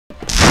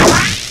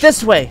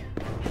this way.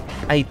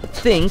 I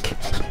think.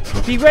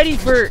 Be ready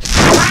for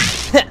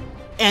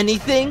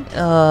anything.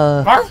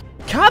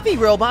 Copy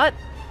robot,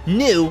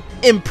 new,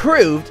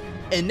 improved,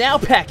 and now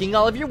packing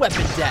all of your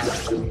weapons down.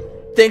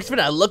 Thanks for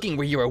not looking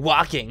where you were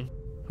walking.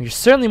 You're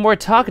certainly more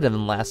talkative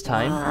than last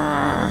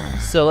time.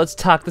 So let's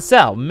talk this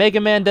out. Mega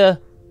Man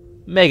to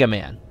Mega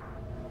Man.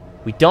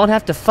 We don't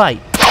have to fight.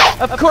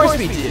 Of course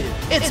we do.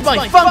 It's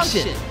my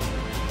function.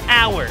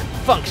 Our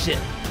function.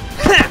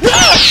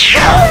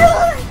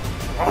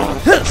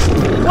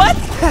 What?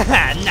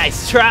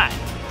 Nice try.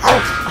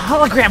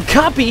 Hologram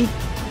copy?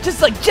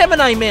 Just like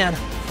Gemini Man.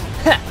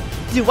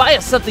 Do I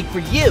have something for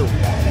you?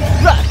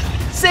 Look,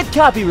 Sid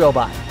Copy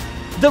Robot.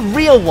 The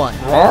real one.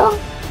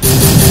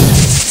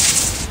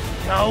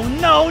 No,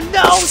 no,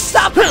 no!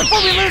 Stop it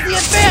before we lose the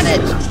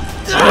advantage!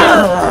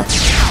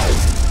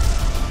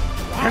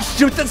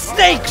 Shoot the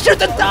snake! Shoot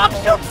the dog!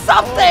 Shoot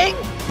something!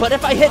 But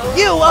if I hit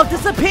you, I'll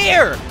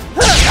disappear!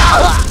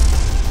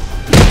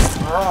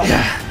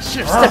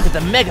 Should've stuck with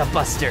the Mega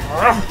Buster.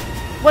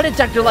 What did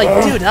Dr.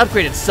 Light do to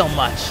upgrade it so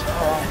much?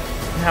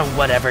 Now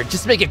whatever,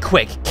 just make it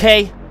quick,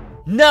 okay?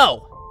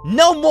 No!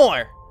 No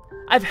more!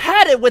 I've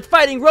had it with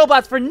fighting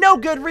robots for no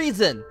good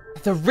reason!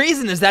 The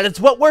reason is that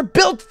it's what we're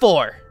built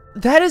for!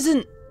 That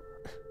isn't...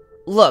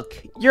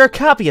 Look, you're a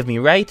copy of me,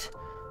 right?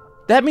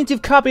 That means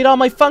you've copied all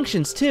my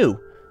functions too.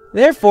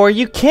 Therefore,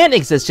 you can't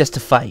exist just to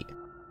fight.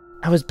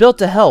 I was built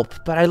to help,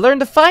 but I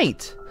learned to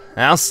fight.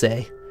 I'll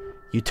say.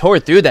 You tore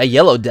through that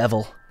yellow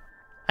devil.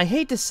 I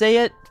hate to say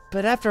it,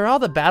 but after all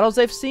the battles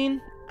I've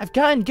seen, I've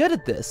gotten good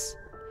at this.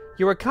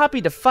 You're a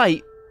copy to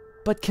fight,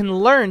 but can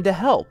learn to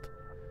help.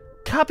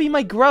 Copy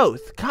my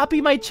growth,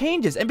 copy my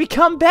changes, and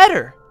become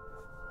better.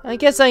 I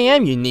guess I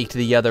am unique to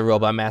the other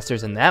Robot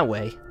Masters in that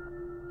way.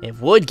 It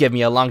would give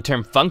me a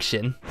long-term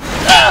function.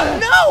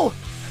 No!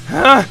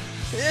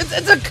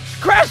 It's a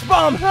crash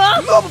bomb!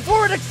 Move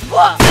before it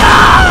explodes!